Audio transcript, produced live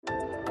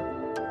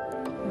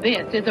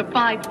This is a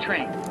 5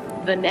 train.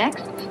 The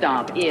next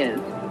stop is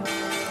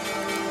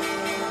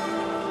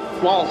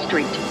Wall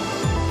Street.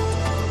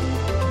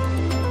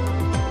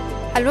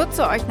 Hallo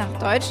zu euch nach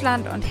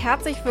Deutschland und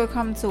herzlich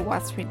willkommen zu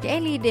Wall Street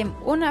Daily, dem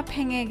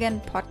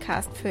unabhängigen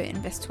Podcast für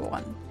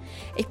Investoren.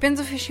 Ich bin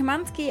Sophie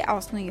Schimanski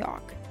aus New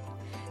York.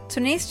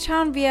 Zunächst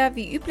schauen wir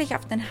wie üblich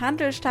auf den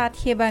Handelsstart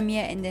hier bei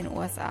mir in den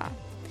USA.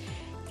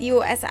 Die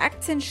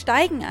US-Aktien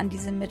steigen an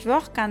diesem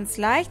Mittwoch ganz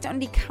leicht und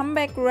die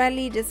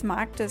Comeback-Rally des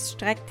Marktes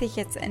streckt sich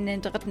jetzt in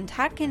den dritten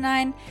Tag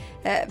hinein,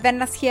 wenn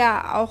das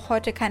hier auch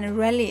heute keine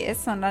Rally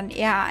ist, sondern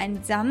eher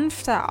ein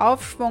sanfter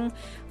Aufschwung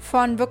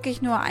von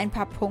wirklich nur ein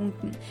paar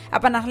Punkten.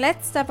 Aber nach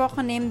letzter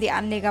Woche nehmen die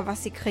Anleger,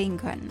 was sie kriegen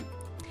können.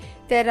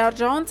 Der Dow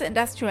Jones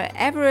Industrial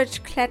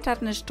Average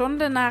klettert eine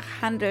Stunde nach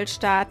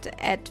Handelsstart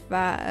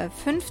etwa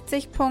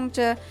 50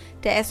 Punkte,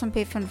 der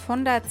S&P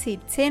 500 zieht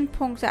 10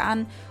 Punkte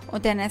an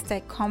und der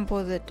Nasdaq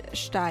Composite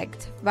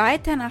steigt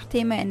weiter,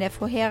 nachdem er in der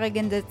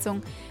vorherigen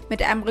Sitzung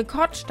mit einem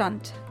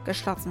Rekordstand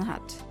geschlossen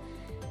hat.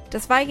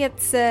 Das war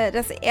jetzt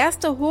das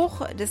erste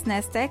Hoch des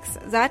Nasdaqs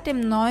seit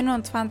dem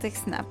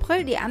 29.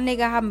 April. Die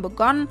Anleger haben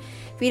begonnen,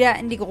 wieder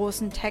in die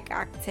großen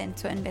Tech-Aktien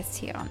zu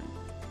investieren.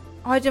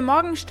 Heute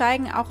Morgen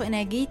steigen auch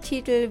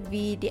Energietitel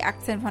wie die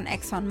Aktien von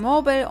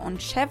ExxonMobil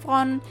und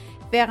Chevron,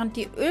 während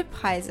die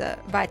Ölpreise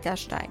weiter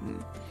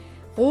steigen.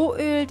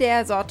 Rohöl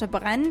der Sorte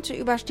Brent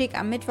überstieg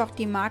am Mittwoch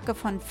die Marke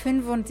von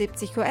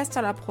 75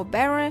 US-Dollar pro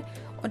Barrel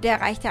und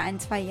erreichte einen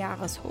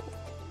 2-Jahres-Hoch.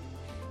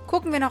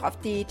 Gucken wir noch auf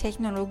die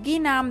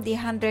Technologienamen, die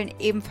handeln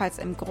ebenfalls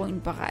im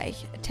grünen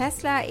Bereich.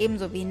 Tesla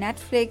ebenso wie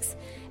Netflix,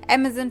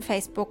 Amazon,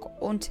 Facebook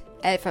und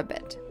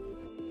Alphabet.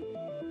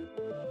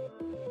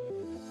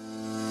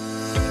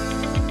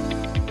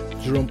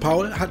 Jerome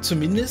Powell hat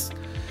zumindest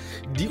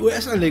die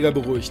US-Anleger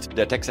beruhigt.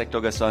 Der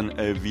Tech-Sektor gestern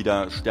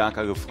wieder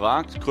stärker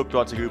gefragt. Krypto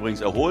hat sich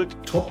übrigens erholt.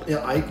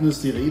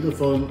 Top-Ereignis, die Rede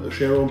von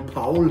Jerome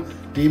Powell,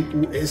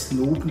 dem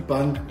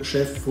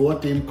US-Notenbankchef vor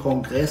dem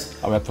Kongress.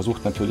 Aber er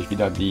versucht natürlich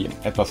wieder die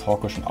etwas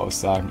hawkischen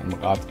Aussagen im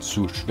Rat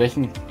zu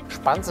schwächen.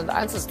 Spannend sind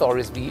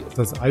Einzelstories wie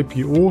das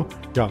IPO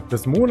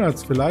des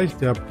Monats vielleicht,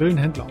 der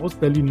Brillenhändler aus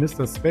Berlin,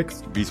 Mr.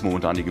 Spex. Wie ist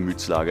momentan die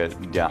Gemütslage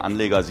der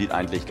Anleger? Sieht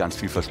eigentlich ganz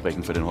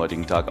vielversprechend für den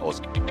heutigen Tag aus.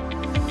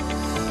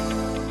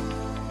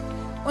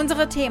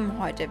 Unsere Themen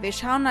heute. Wir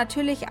schauen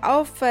natürlich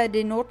auf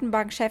den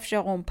Notenbankchef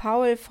Jerome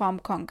Powell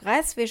vom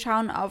Kongress. Wir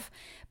schauen auf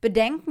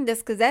Bedenken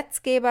des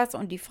Gesetzgebers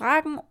und die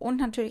Fragen und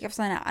natürlich auf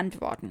seine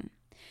Antworten.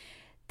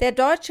 Der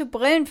deutsche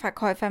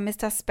Brillenverkäufer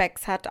Mr.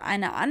 Spex hat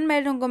eine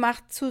Anmeldung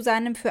gemacht zu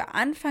seinem für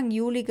Anfang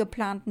Juli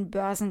geplanten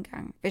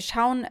Börsengang. Wir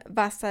schauen,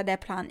 was da der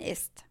Plan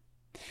ist.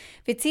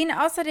 Wir ziehen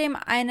außerdem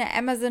eine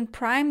Amazon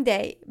Prime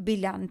Day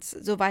Bilanz,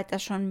 soweit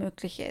das schon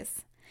möglich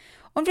ist.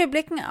 Und wir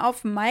blicken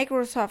auf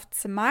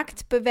Microsofts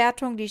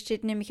Marktbewertung, die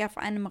steht nämlich auf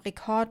einem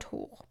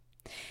Rekordhoch.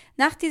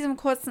 Nach diesem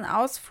kurzen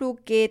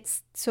Ausflug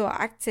geht's zur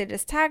Aktie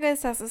des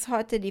Tages, das ist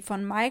heute die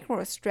von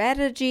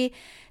MicroStrategy.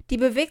 Die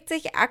bewegt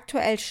sich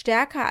aktuell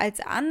stärker als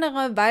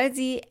andere, weil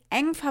sie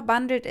eng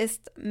verbandelt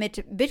ist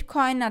mit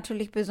Bitcoin,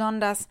 natürlich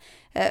besonders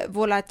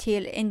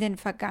volatil in den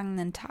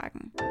vergangenen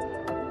Tagen.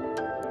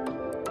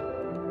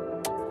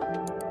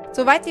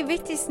 Soweit die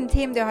wichtigsten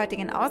Themen der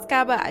heutigen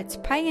Ausgabe. Als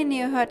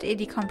Pioneer hört ihr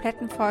die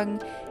kompletten Folgen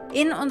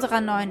in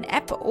unserer neuen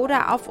App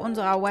oder auf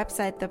unserer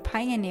Website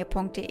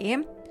thepioneer.de.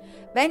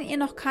 Wenn ihr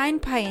noch kein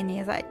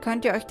Pioneer seid,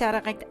 könnt ihr euch da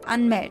direkt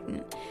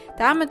anmelden.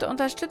 Damit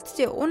unterstützt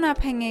ihr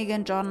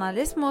unabhängigen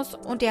Journalismus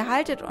und ihr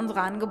haltet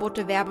unsere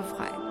Angebote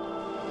werbefrei.